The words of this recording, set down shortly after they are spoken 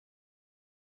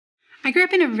I grew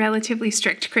up in a relatively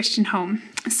strict Christian home.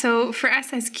 So for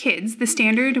us as kids, the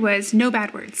standard was no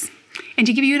bad words. And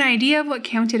to give you an idea of what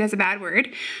counted as a bad word,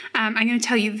 I'm going to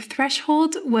tell you the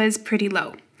threshold was pretty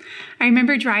low. I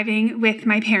remember driving with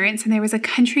my parents and there was a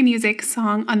country music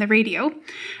song on the radio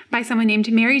by someone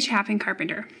named Mary Chapin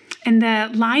Carpenter. And the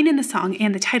line in the song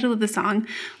and the title of the song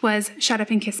was "Shut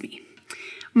Up and Kiss Me."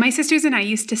 My sisters and I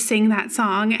used to sing that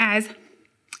song as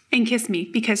 "and kiss me"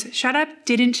 because shut up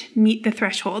didn't meet the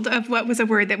threshold of what was a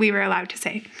word that we were allowed to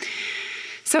say.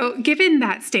 So given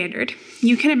that standard,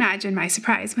 you can imagine my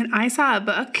surprise when I saw a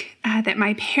book that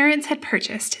my parents had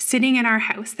purchased sitting in our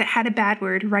house that had a bad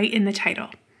word right in the title.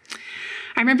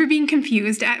 I remember being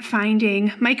confused at finding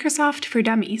Microsoft for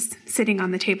Dummies sitting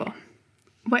on the table.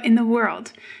 What in the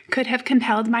world could have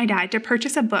compelled my dad to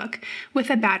purchase a book with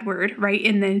a bad word right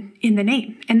in the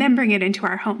name and then bring it into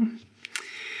our home?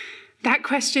 That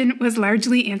question was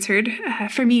largely answered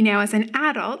for me now as an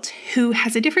adult who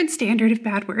has a different standard of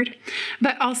bad word,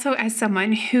 but also as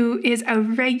someone who is a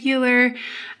regular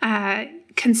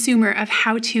consumer of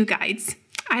how-to guides.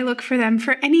 I look for them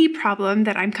for any problem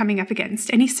that I'm coming up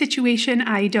against, any situation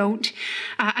I don't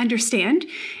understand.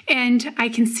 And I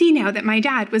can see now that my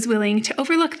dad was willing to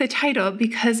overlook the title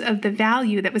because of the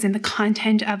value that was in the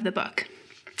content of the book.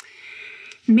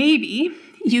 Maybe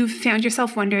you've found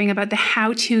yourself wondering about the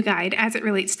how-to guide as it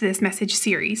relates to this message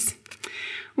series.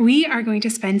 We are going to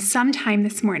spend some time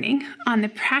this morning on the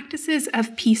practices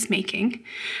of peacemaking,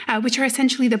 which are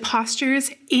essentially the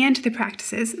postures and the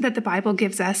practices that the Bible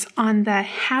gives us on the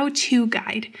how-to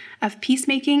guide of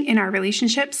peacemaking in our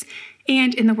relationships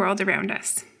and in the world around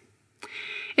us.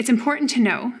 It's important to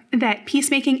know that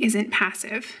peacemaking isn't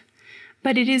passive,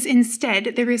 but it is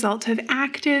instead the result of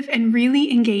active and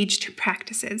really engaged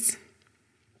practices.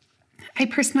 I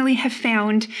personally have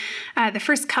found the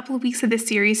first couple of weeks of this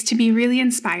series to be really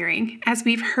inspiring as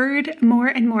we've heard more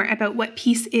and more about what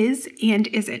peace is and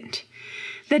isn't.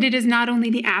 That it is not only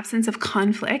the absence of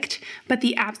conflict, but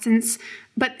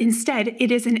instead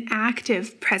it is an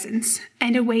active presence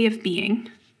and a way of being.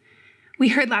 We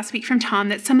heard last week from Tom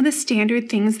that some of the standard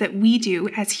things that we do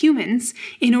as humans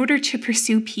in order to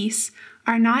pursue peace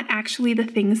are not actually the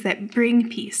things that bring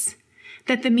peace.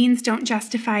 That the means don't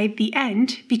justify the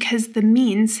end because the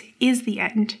means is the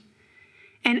end.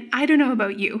 And I don't know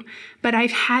about you, but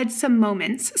I've had some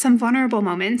vulnerable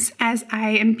moments, as I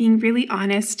am being really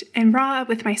honest and raw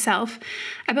with myself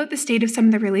about the state of some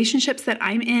of the relationships that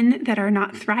I'm in that are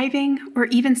not thriving, or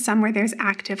even some where there's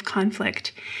active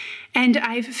conflict. And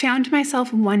I've found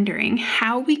myself wondering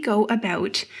how we go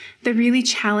about the really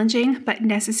challenging but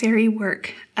necessary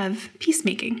work of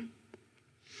peacemaking.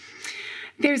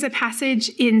 There's a passage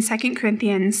in 2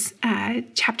 Corinthians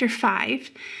chapter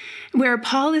 5 where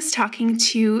Paul is talking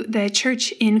to the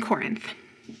church in Corinth.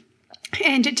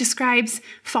 And it describes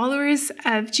followers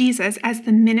of Jesus as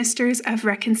the ministers of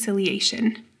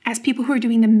reconciliation, as people who are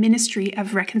doing the ministry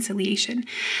of reconciliation.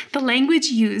 The language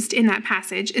used in that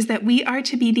passage is that we are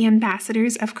to be the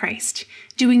ambassadors of Christ,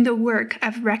 doing the work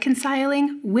of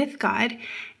reconciling with God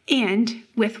and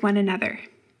with one another.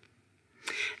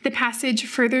 The passage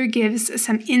further gives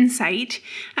some insight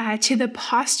to the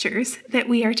postures that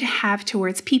we are to have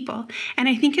towards people. And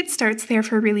I think it starts there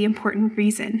for a really important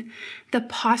reason. The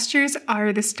postures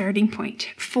are the starting point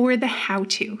for the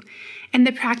how-to, and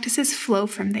the practices flow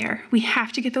from there. We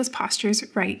have to get those postures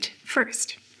right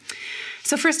first.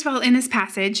 So first of all, in this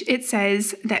passage, it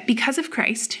says that because of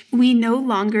Christ, we no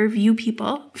longer view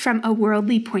people from a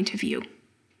worldly point of view.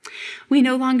 We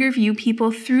no longer view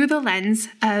people through the lens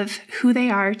of who they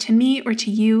are to me or to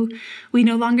you. We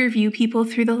no longer view people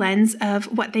through the lens of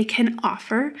what they can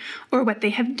offer or what they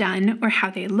have done or how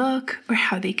they look or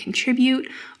how they contribute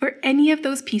or any of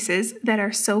those pieces that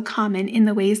are so common in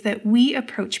the ways that we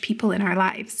approach people in our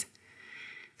lives.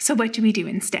 So what do we do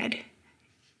instead?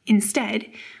 Instead,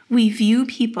 we view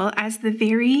people as the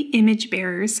very image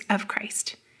bearers of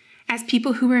Christ, as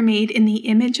people who were made in the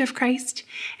image of Christ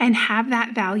and have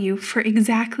that value for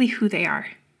exactly who they are.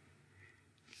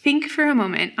 Think for a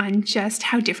moment on just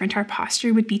how different our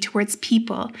posture would be towards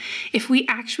people if we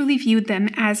actually viewed them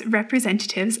as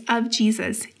representatives of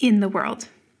Jesus in the world.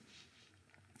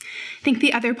 I think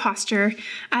the other posture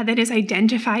that is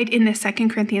identified in the 2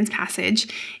 Corinthians passage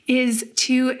is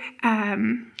to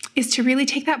really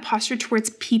take that posture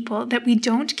towards people that we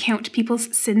don't count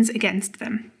people's sins against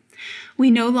them. We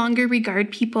no longer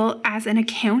regard people as an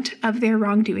account of their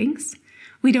wrongdoings.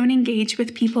 We don't engage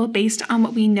with people based on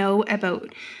what we know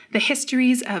about the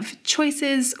histories of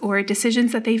choices or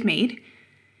decisions that they've made.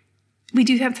 We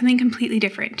do have something completely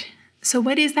different. So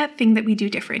what is that thing that we do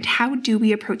different? How do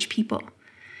we approach people?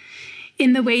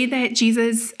 In the way that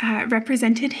Jesus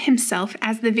represented himself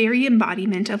as the very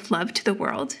embodiment of love to the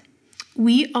world,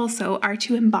 we also are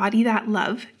to embody that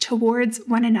love towards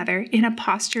one another in a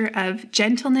posture of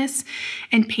gentleness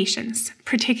and patience,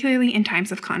 particularly in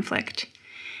times of conflict.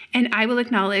 And I will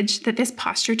acknowledge that this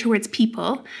posture towards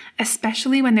people,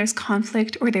 especially when there's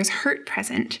conflict or there's hurt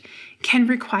present, can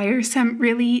require some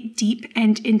really deep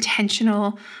and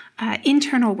intentional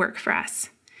internal work for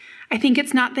us. I think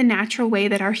it's not the natural way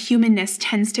that our humanness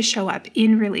tends to show up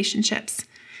in relationships,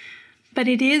 but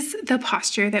it is the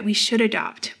posture that we should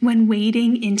adopt when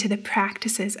wading into the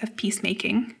practices of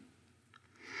peacemaking.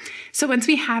 So once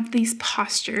we have these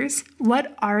postures,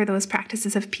 what are those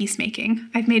practices of peacemaking?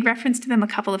 I've made reference to them a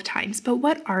couple of times, but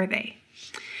what are they?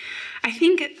 I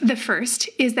think the first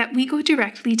is that we go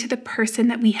directly to the person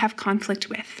that we have conflict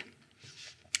with.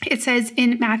 It says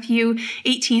in Matthew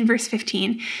 18, verse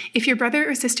 15, if your brother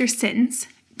or sister sins,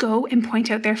 go and point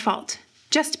out their fault,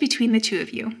 just between the two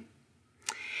of you.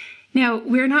 Now,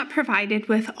 we're not provided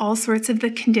with all sorts of the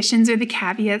conditions or the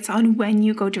caveats on when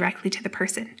you go directly to the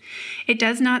person. It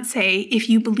does not say if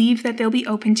you believe that they'll be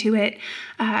open to it,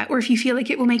 or if you feel like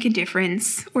it will make a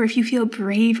difference, or if you feel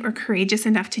brave or courageous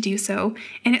enough to do so.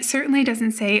 And it certainly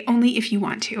doesn't say only if you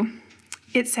want to.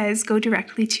 It says go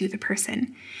directly to the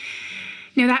person.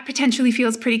 Now, that potentially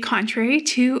feels pretty contrary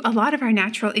to a lot of our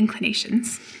natural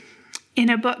inclinations. In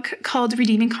a book called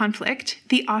Redeeming Conflict,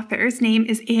 the author's name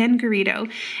is Anne Garrido,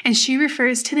 and she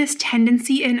refers to this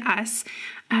tendency in us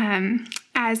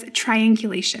as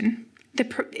triangulation.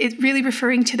 It's really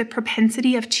referring to the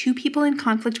propensity of two people in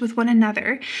conflict with one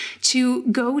another to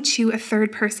go to a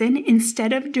third person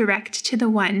instead of direct to the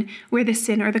one where the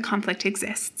sin or the conflict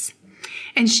exists.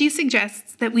 And she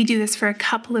suggests that we do this for a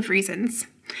couple of reasons.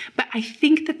 But I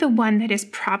think that the one that is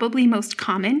probably most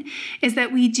common is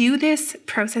that we do this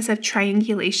process of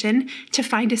triangulation to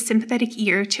find a sympathetic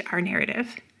ear to our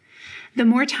narrative. The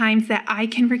more times that I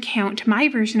can recount my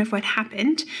version of what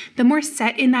happened, the more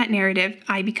set in that narrative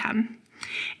I become.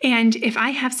 And if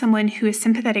I have someone who is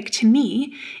sympathetic to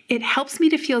me, it helps me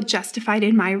to feel justified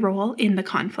in my role in the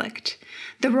conflict.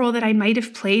 The role that I might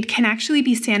have played can actually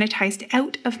be sanitized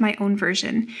out of my own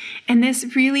version, and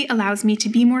this really allows me to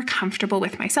be more comfortable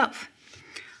with myself.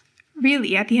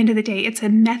 Really, at the end of the day, it's a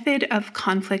method of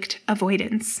conflict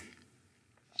avoidance.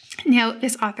 Now,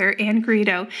 this author, Anne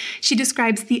Garrido, she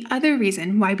describes the other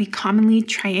reason why we commonly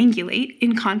triangulate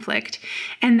in conflict,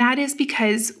 and that is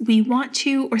because we want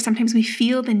to, or sometimes we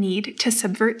feel the need to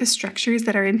subvert the structures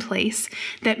that are in place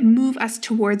that move us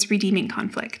towards redeeming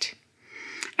conflict.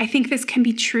 I think this can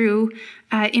be true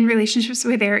in relationships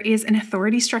where there is an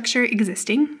authority structure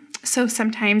existing. So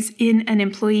sometimes in an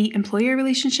employee-employer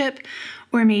relationship,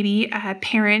 or maybe a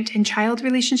parent and child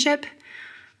relationship,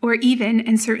 or even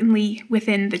and certainly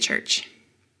within the church.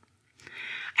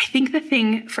 I think the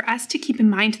thing for us to keep in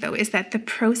mind, though, is that the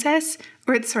practice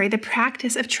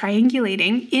of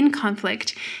triangulating in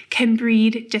conflict can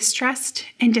breed distrust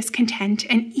and discontent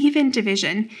and even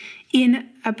division in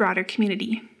a broader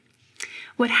community.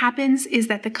 What happens is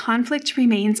that the conflict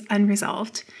remains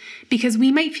unresolved because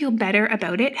we might feel better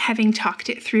about it having talked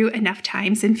it through enough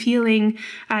times and feeling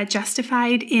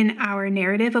justified in our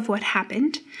narrative of what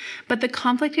happened, but the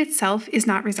conflict itself is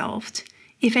not resolved.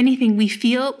 If anything, we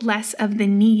feel less of the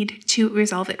need to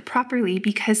resolve it properly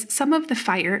because some of the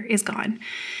fire is gone.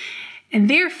 And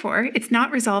therefore, it's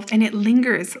not resolved and it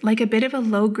lingers like a bit of a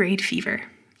low-grade fever,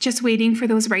 just waiting for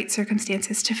those right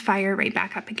circumstances to fire right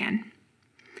back up again.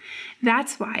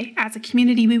 That's why, as a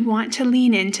community, we want to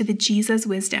lean into the Jesus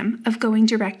wisdom of going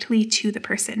directly to the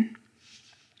person.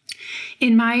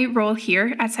 In my role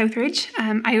here at Southridge,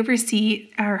 I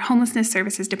oversee our homelessness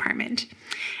services department.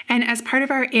 And as part of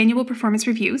our annual performance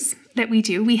reviews that we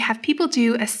do, we have people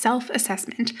do a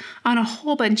self-assessment on a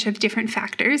whole bunch of different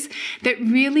factors that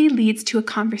really leads to a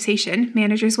conversation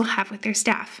managers will have with their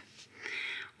staff.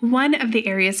 One of the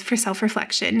areas for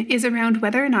self-reflection is around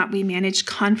whether or not we manage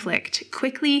conflict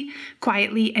quickly,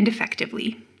 quietly, and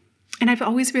effectively. And I've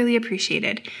always really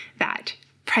appreciated that,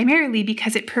 primarily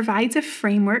because it provides a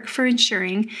framework for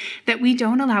ensuring that we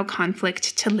don't allow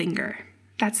conflict to linger.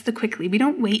 That's the quickly. We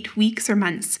don't wait weeks or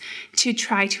months to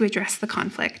try to address the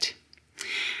conflict.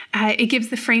 It gives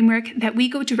the framework that we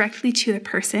go directly to the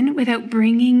person without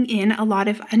bringing in a lot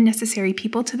of unnecessary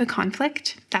people to the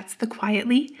conflict. That's the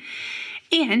quietly.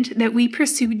 And that we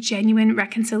pursue genuine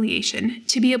reconciliation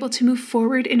to be able to move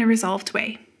forward in a resolved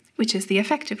way, which is the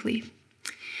effectively.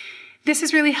 This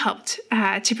has really helped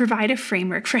to provide a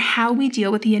framework for how we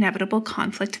deal with the inevitable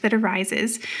conflict that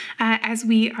arises as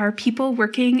we are people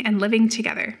working and living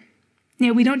together.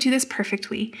 Now, we don't do this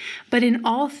perfectly, but in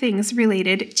all things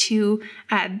related to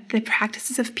the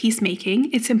practices of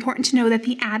peacemaking, it's important to know that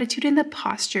the attitude and the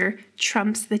posture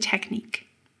trumps the technique.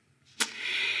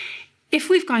 If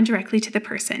we've gone directly to the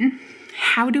person,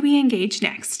 how do we engage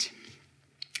next?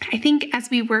 I think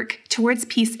as we work towards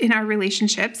peace in our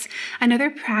relationships, another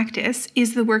practice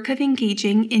is the work of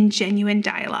engaging in genuine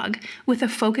dialogue with a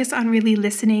focus on really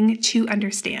listening to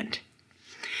understand.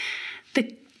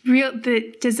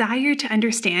 The desire to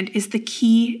understand is the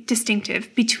key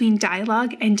distinctive between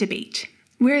dialogue and debate.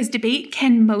 Whereas debate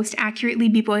can most accurately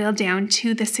be boiled down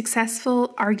to the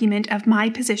successful argument of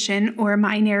my position or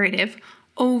my narrative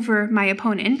over my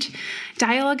opponent,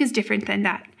 dialogue is different than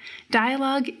that.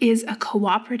 Dialogue is a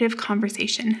cooperative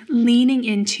conversation, leaning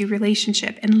into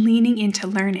relationship and leaning into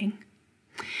learning.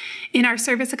 In our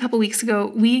service a couple weeks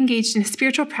ago, we engaged in a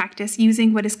spiritual practice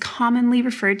using what is commonly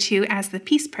referred to as the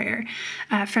Peace Prayer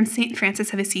from St.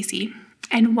 Francis of Assisi.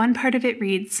 And one part of it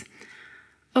reads,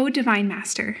 "O Divine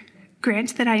Master,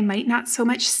 grant that I might not so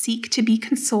much seek to be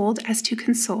consoled as to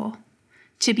console,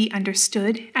 to be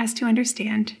understood as to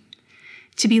understand,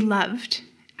 to be loved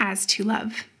as to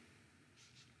love."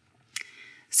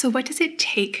 So what does it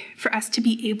take for us to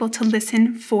be able to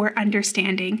listen for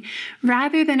understanding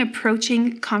rather than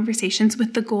approaching conversations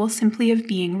with the goal simply of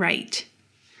being right?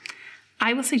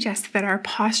 I will suggest that our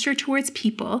posture towards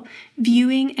people,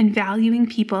 viewing and valuing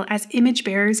people as image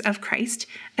bearers of Christ,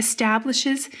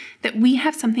 establishes that we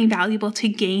have something valuable to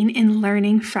gain in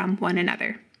learning from one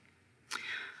another.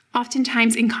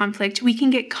 Oftentimes in conflict, we can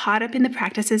get caught up in the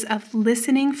practices of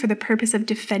listening for the purpose of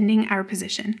defending our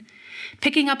position,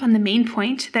 picking up on the main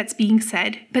point that's being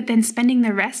said, but then spending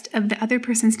the rest of the other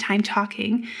person's time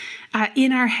talking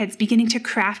in our heads, beginning to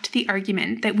craft the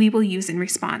argument that we will use in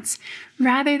response,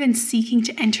 rather than seeking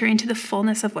to enter into the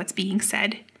fullness of what's being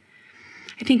said.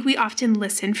 I think we often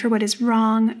listen for what is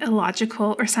wrong,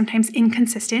 illogical, or sometimes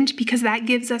inconsistent because that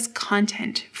gives us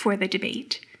content for the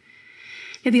debate.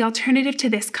 Now, the alternative to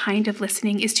this kind of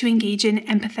listening is to engage in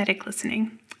empathetic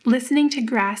listening to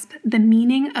grasp the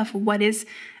meaning of what is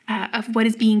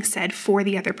being said for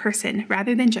the other person,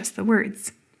 rather than just the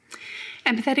words.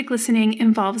 Empathetic listening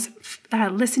involves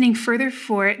listening further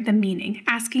for the meaning,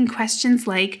 asking questions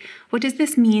like, what does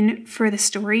this mean for the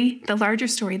story, the larger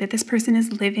story that this person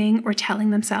is living or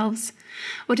telling themselves?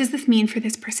 What does this mean for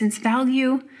this person's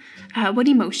value? What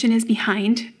emotion is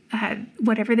behind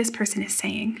whatever this person is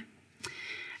saying?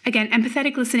 Again,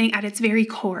 empathetic listening at its very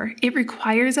core, it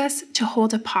requires us to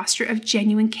hold a posture of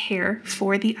genuine care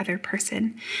for the other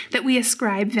person, that we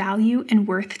ascribe value and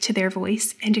worth to their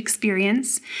voice and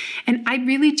experience. And I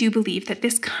really do believe that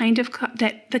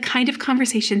the kind of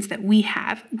conversations that we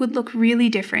have would look really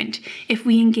different if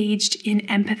we engaged in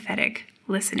empathetic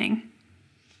listening.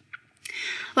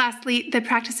 Lastly, the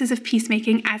practices of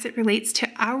peacemaking as it relates to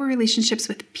our relationships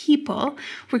with people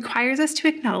requires us to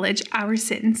acknowledge our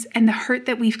sins and the hurt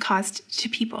that we've caused to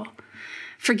people,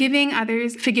 forgiving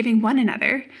others, forgiving one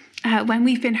another when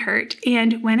we've been hurt,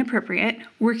 and when appropriate,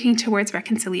 working towards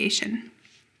reconciliation.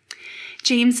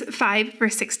 James 5,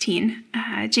 verse 16,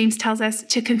 James tells us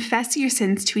to confess your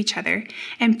sins to each other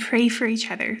and pray for each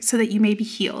other so that you may be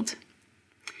healed.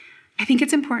 I think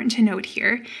it's important to note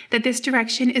here that this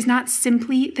direction is not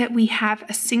simply that we have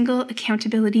a single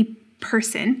accountability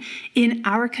person in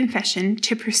our confession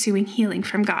to pursuing healing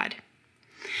from God.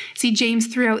 See, James,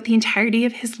 throughout the entirety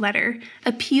of his letter,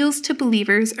 appeals to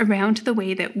believers around the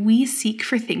way that we seek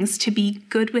for things to be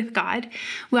good with God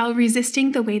while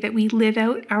resisting the way that we live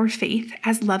out our faith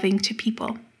as loving to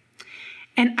people.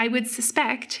 And I would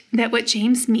suspect that what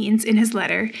James means in his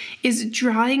letter is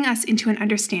drawing us into an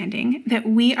understanding that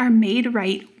we are made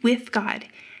right with God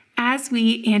as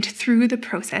we and through the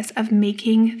process of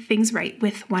making things right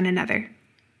with one another.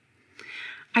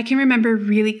 I can remember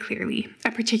really clearly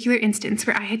a particular instance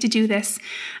where I had to do this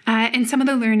and some of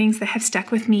the learnings that have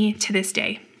stuck with me to this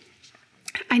day.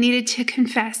 I needed to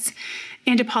confess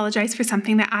and apologize for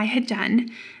something that I had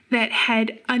done that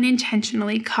had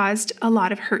unintentionally caused a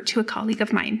lot of hurt to a colleague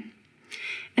of mine.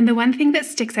 And the one thing that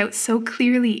sticks out so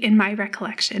clearly in my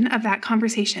recollection of that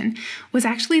conversation was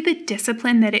actually the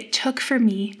discipline that it took for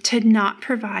me to not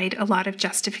provide a lot of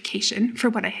justification for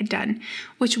what I had done,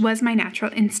 which was my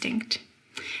natural instinct.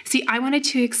 See, I wanted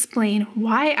to explain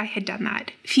why I had done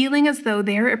that, feeling as though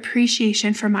their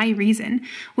appreciation for my reason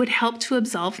would help to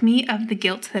absolve me of the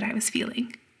guilt that I was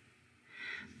feeling.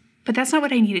 But that's not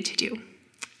what I needed to do.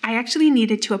 I actually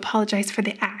needed to apologize for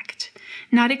the act,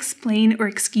 not explain or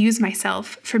excuse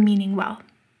myself for meaning well.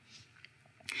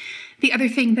 The other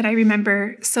thing that I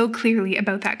remember so clearly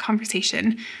about that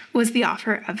conversation was the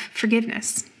offer of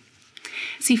forgiveness.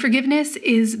 See, forgiveness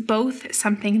is both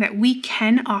something that we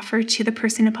can offer to the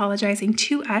person apologizing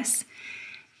to us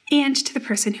and to the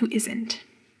person who isn't.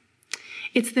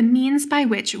 It's the means by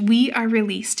which we are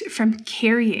released from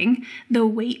carrying the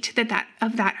weight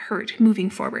of that hurt moving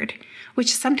forward,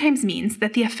 which sometimes means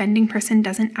that the offending person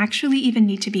doesn't actually even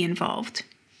need to be involved.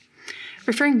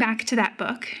 Referring back to that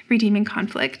book, Redeeming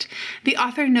Conflict, the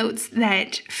author notes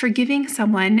that forgiving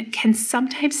someone can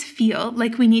sometimes feel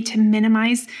like we need to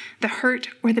minimize the hurt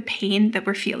or the pain that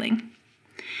we're feeling.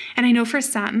 And I know for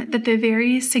some that the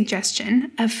very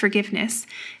suggestion of forgiveness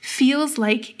feels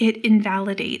like it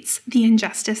invalidates the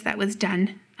injustice that was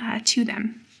done to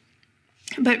them.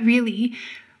 But really,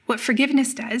 what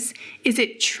forgiveness does is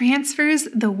it transfers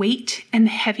the weight and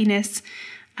the heaviness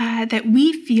that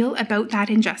we feel about that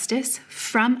injustice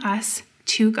from us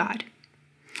to God.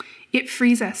 It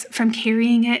frees us from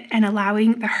carrying it and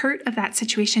allowing the hurt of that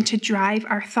situation to drive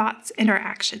our thoughts and our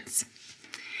actions.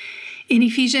 In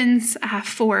Ephesians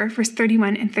 4, verse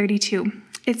 31 and 32,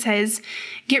 it says,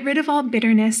 "Get rid of all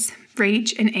bitterness,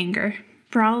 rage, and anger,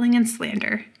 brawling and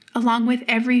slander, along with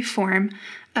every form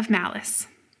of malice.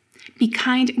 Be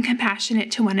kind and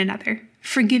compassionate to one another,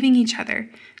 forgiving each other,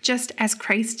 just as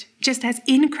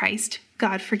in Christ,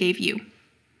 God forgave you."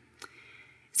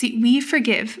 See, we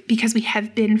forgive because we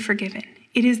have been forgiven.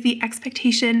 It is the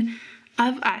expectation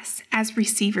of us as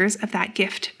receivers of that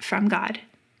gift from God.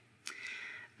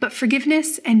 But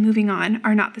forgiveness and moving on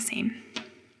are not the same.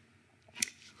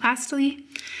 Lastly,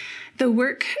 the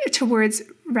work towards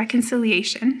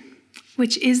reconciliation,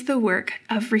 which is the work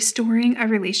of restoring a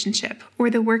relationship or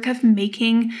the work of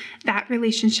making that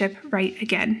relationship right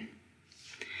again.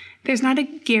 There's not a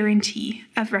guarantee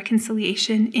of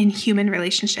reconciliation in human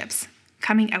relationships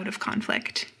coming out of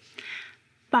conflict.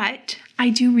 But I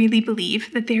do really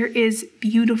believe that there is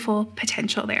beautiful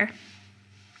potential there.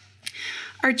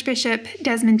 Archbishop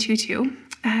Desmond Tutu,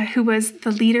 who was the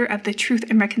leader of the Truth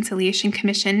and Reconciliation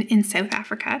Commission in South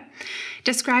Africa,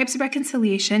 describes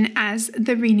reconciliation as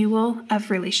the renewal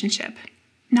of relationship,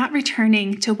 not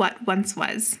returning to what once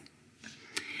was.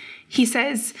 He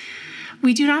says,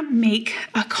 "We do not make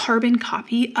a carbon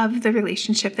copy of the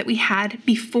relationship that we had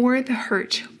before the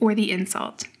hurt or the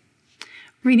insult.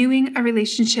 Renewing a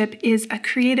relationship is a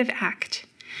creative act.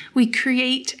 We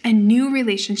create a new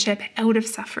relationship out of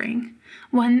suffering,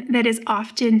 one that is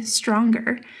often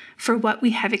stronger for what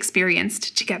we have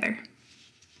experienced together."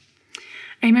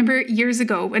 I remember years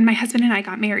ago when my husband and I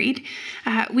got married,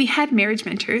 we had marriage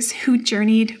mentors who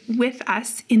journeyed with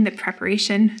us in the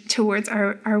preparation towards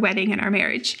our wedding and our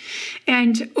marriage.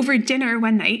 And over dinner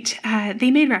one night,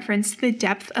 they made reference to the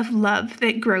depth of love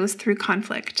that grows through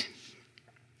conflict.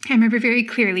 I remember very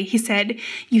clearly, he said,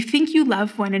 "You think you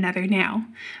love one another now,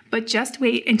 but just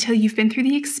wait until you've been through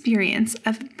the experience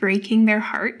of breaking their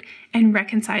heart and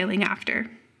reconciling after."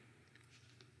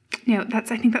 Now, I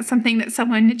think that's something that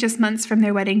someone just months from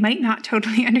their wedding might not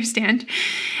totally understand.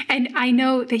 And I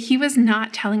know that he was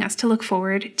not telling us to look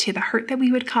forward to the hurt that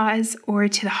we would cause or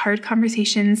to the hard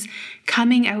conversations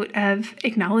coming out of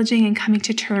acknowledging and coming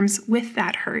to terms with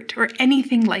that hurt or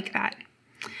anything like that.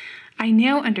 I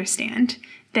now understand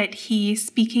that he,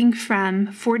 speaking from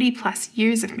 40 plus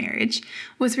years of marriage,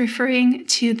 was referring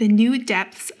to the new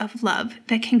depths of love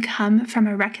that can come from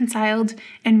a reconciled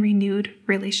and renewed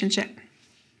relationship.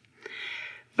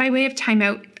 By way of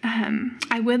timeout,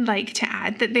 I would like to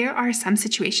add that there are some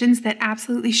situations that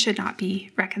absolutely should not be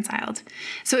reconciled.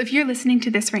 So if you're listening to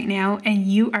this right now and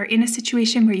you are in a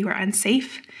situation where you are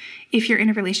unsafe, if you're in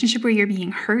a relationship where you're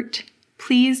being hurt,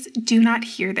 please do not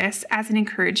hear this as an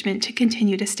encouragement to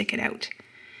continue to stick it out.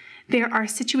 There are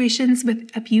situations with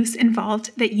abuse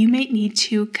involved that you might need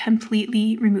to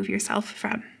completely remove yourself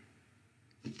from.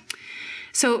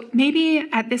 So maybe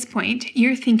at this point,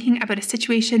 you're thinking about a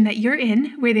situation that you're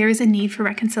in where there is a need for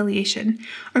reconciliation.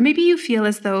 Or maybe you feel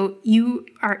as though you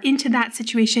are into that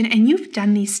situation and you've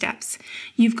done these steps.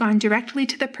 You've gone directly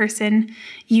to the person.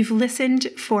 You've listened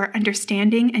for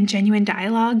understanding and genuine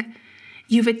dialogue.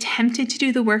 You've attempted to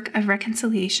do the work of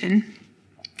reconciliation,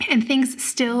 and things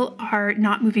still are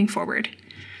not moving forward.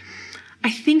 I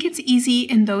think it's easy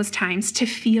in those times to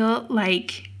feel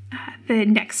like the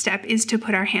next step is to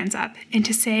put our hands up and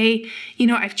to say,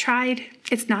 I've tried,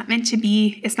 it's not meant to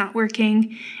be, it's not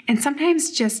working. And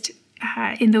sometimes just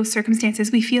in those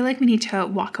circumstances, we feel like we need to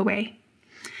walk away.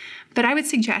 But I would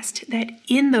suggest that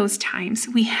in those times,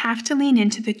 we have to lean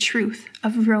into the truth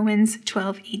of Romans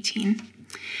 12:18.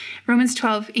 Romans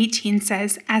 12:18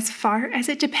 says, "As far as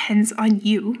it depends on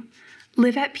you,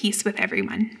 live at peace with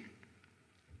everyone."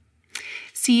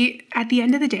 See, at the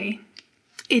end of the day,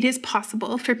 it is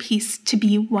possible for peace to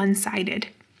be one-sided.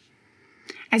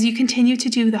 as you continue to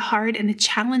do the hard and the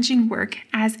challenging work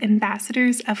as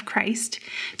ambassadors of Christ,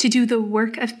 to do the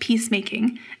work of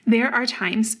peacemaking, there are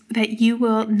times that you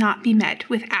will not be met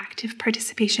with active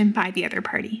participation by the other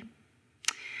party.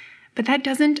 But that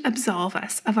doesn't absolve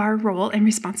us of our role and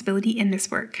responsibility in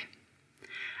this work.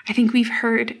 I think we've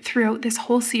heard throughout this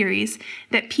whole series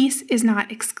that peace is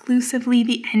not exclusively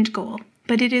the end goal,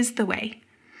 but it is the way.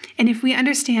 And if we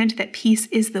understand that peace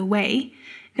is the way,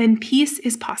 then peace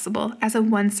is possible as a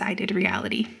one-sided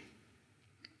reality.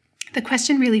 The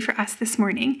question really for us this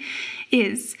morning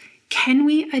is, can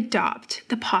we adopt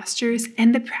the postures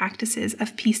and the practices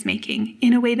of peacemaking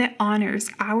in a way that honors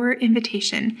our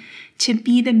invitation to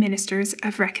be the ministers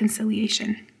of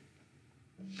reconciliation?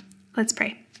 Let's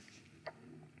pray.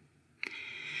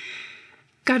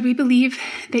 God, we believe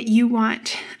that you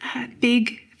want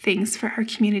big things for our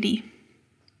community.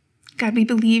 God, we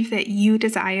believe that you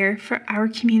desire for our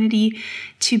community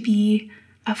to be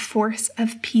a force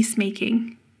of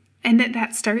peacemaking, and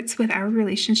that starts with our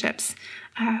relationships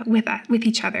with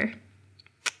each other.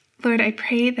 Lord, I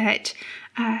pray that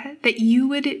you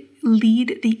would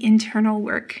lead the internal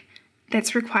work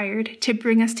that's required to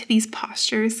bring us to these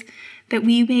postures, that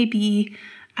we may be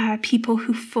people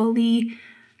who fully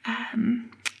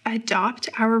adopt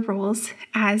our roles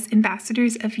as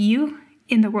ambassadors of you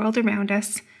in the world around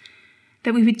us,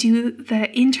 that we would do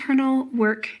the internal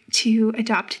work to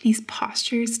adopt these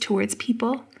postures towards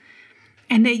people,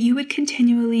 and that you would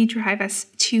continually drive us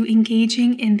to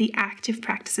engaging in the active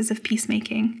practices of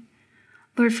peacemaking.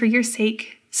 Lord, for your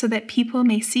sake, so that people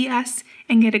may see us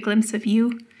and get a glimpse of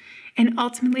you, and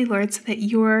ultimately, Lord, so that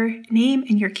your name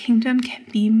and your kingdom can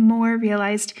be more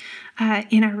realized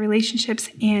in our relationships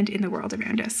and in the world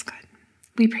around us, God.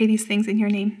 We pray these things in your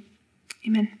name.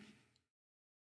 Amen.